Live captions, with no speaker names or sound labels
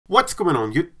What's going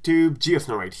on YouTube,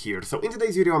 GeoSnow right here. So in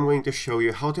today's video I'm going to show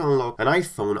you how to unlock an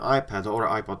iPhone, iPad or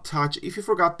iPod Touch if you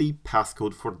forgot the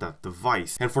passcode for that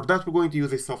device. And for that we're going to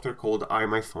use a software called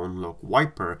iMyFone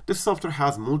LockWiper. This software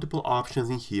has multiple options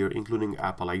in here, including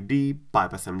Apple ID,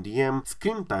 bypass MDM,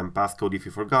 screen time passcode if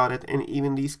you forgot it, and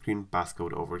even the screen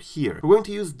passcode over here. We're going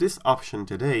to use this option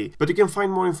today, but you can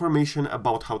find more information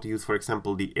about how to use, for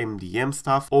example, the MDM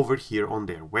stuff over here on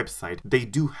their website. They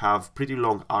do have pretty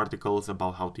long articles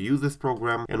about how to use this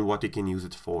program and what you can use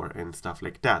it for and stuff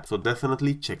like that. So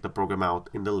definitely check the program out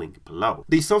in the link below.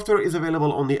 The software is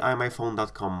available on the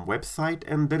iMyFone.com website,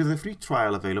 and there is a free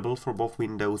trial available for both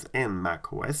Windows and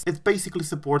macOS. It basically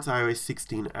supports iOS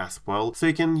 16 as well, so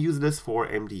you can use this for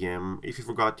MDM if you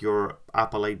forgot your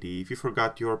Apple ID, if you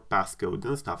forgot your passcode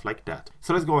and stuff like that.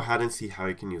 So let's go ahead and see how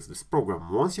you can use this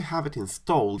program. Once you have it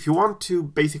installed, if you want to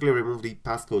basically remove the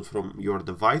passcode from your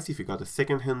device, if you got a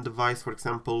second-hand device, for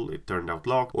example, it turned out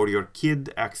locked, or your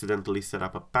kid accidentally set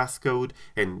up a passcode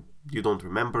and you don't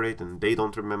remember it and they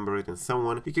don't remember it and so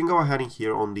on, you can go ahead and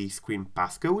here on the screen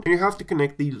passcode and you have to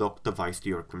connect the locked device to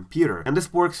your computer. And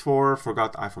this works for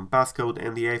forgot iPhone passcode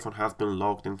and the iPhone has been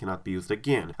locked and cannot be used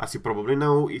again. As you probably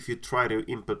know, if you try to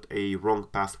input a wrong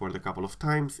password a couple of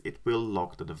times, it will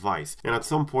lock the device. And at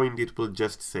some point it will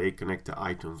just say connect to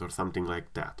iTunes or something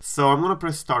like that. So I'm gonna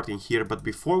press start in here, but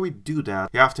before we do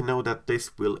that, you have to know that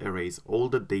this will erase all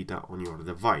the data on your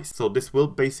device. So this will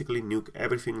basically nuke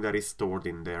everything that is stored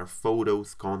in there.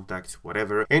 Photos, contacts,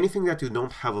 whatever. Anything that you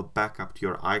don't have a backup to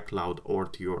your iCloud or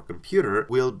to your computer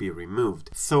will be removed.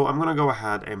 So I'm gonna go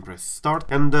ahead and press start.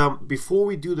 And before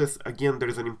we do this, again, there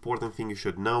is an important thing you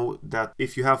should know, that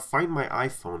if you have Find My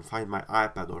iPhone, Find My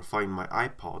iPad or Find My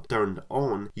iPod turned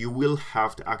on, you will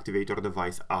have to activate your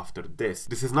device after this.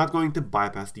 This is not going to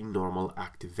bypass the normal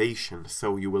activation,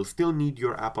 so you will still need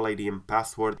your Apple ID and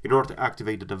password in order to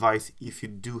activate the device if you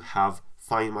do have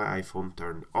Find My iPhone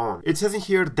turned on. It says in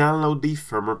here, download the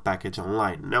firmware package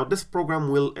online. Now this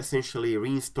program will essentially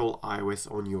reinstall iOS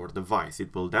on your device.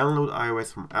 It will download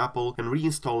iOS from Apple and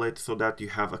reinstall it so that you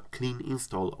have a clean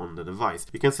install on the device.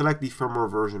 You can select the firmware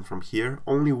version from here.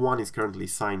 Only one is currently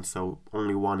signed, so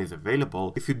only one is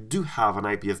available. If you do have an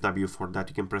IPSW for that,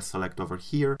 you can press select over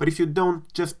here, but if you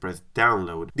don't, just press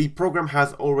download. The program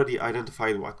has already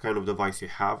identified what kind of device you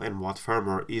have and what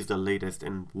firmware is the latest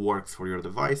and works for your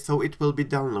device, so it will be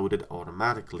downloaded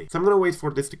automatically. So I'm gonna wait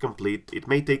for this to complete. It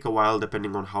may take a while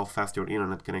depending on how fast your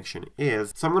internet connection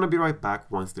is, so I'm gonna be right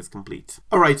back once this completes.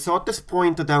 Alright, so at this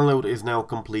point the download is now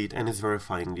complete and is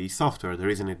verifying the software. The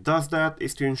reason it does that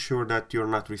is to ensure that you're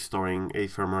not restoring a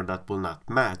firmware that will not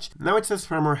match. Now it says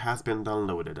firmware has been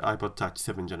downloaded, iPod Touch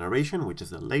 7th generation, which is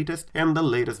the latest, and the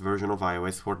latest version of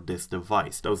iOS for this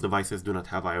device. Those devices do not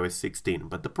have iOS 16,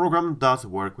 but the program does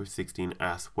work with 16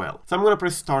 as well. So I'm gonna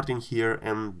press start in here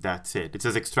and that's it. It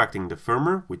says extracting the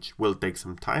firmware, which will take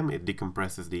some time. It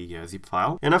decompresses the zip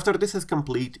file. And after this is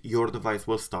complete, your device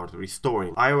will start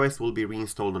restoring. iOS will be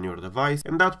reinstalled on your device,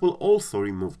 and that will also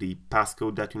remove the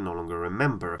passcode that you no longer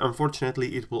remember.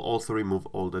 Unfortunately, it will also remove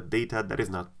all the data that is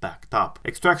not backed up.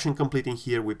 Extraction completing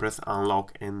here, we press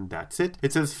unlock and that's it.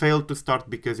 It says failed to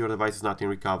start because your device is not in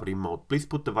recovery mode. Please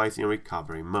put device in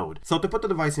recovery mode. So to put the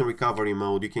device in recovery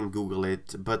mode, you can Google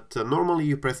it, but normally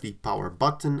you press the power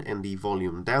button and the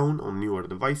volume down on newer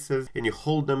devices and you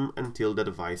hold them until the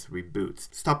device reboots.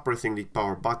 Stop pressing the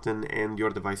power button and your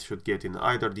device should get in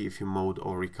either DFU mode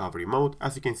or recovery mode.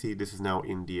 As you can see, this is now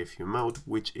in DFU mode,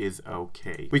 which is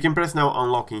okay. We can press now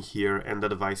unlocking here and the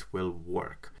device will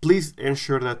work. Please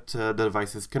ensure that the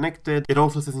device is connected. It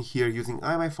also says in here, using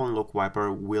iMyFone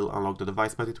LockWiper will unlock the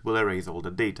device, but it will erase all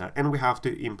the data and we have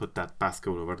to input that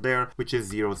passcode over there, which is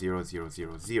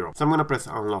 00000. So I'm gonna press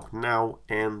unlock now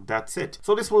and that's it.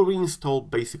 So this will reinstall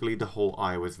basically the whole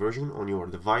iOS version on your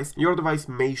device. Your device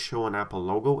may show an Apple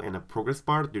logo and a progress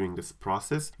bar during this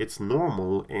process. It's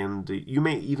normal and you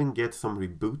may even get some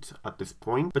reboot at this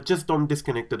point, but just don't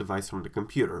disconnect the device from the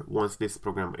computer. Once this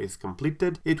program is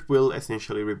completed, it will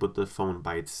essentially reboot the phone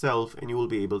by itself and you will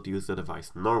be able to use the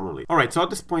device normally. Alright, so at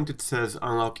this point it says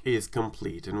unlock is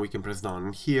complete and we can press down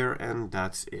in here and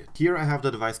that's it. Here I have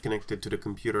the device connected to the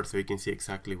computer so you can see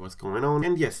exactly what's going on,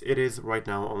 and yes, it is right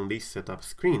now on the setup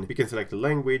screen. We can select the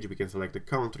language, we can select the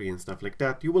country and stuff like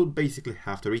that. You will basically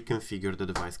have to reconfigure the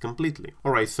device completely.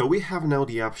 Alright, so we have now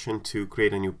the option to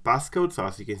create a new passcode. So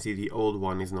as you can see, the old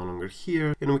one is no longer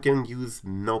here and we can use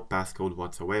no passcode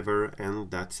whatsoever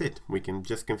and that's it. We can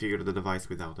just configure the device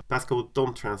without a passcode.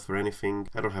 Don't transfer anything.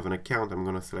 I don't have an account. I'm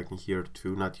gonna select in here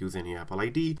to not use any Apple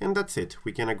ID and that's it.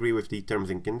 We can agree with the terms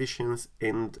and conditions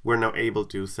and we're now able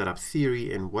to set up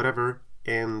Siri and whatever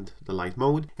end the light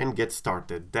mode and get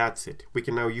started. That's it. We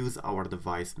can now use our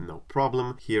device no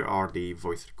problem. Here are the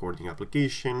voice recording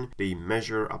application, the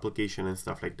measure application and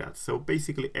stuff like that. So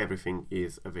basically everything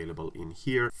is available in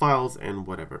here, files and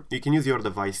whatever. You can use your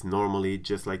device normally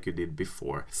just like you did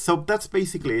before. So that's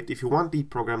basically it. If you want the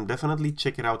program, definitely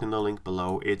check it out in the link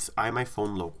below. It's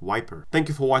iMyFone LockWiper. Thank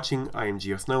you for watching. I am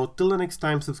GeoSnow. Till the next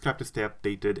time, subscribe to stay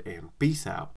updated and peace out.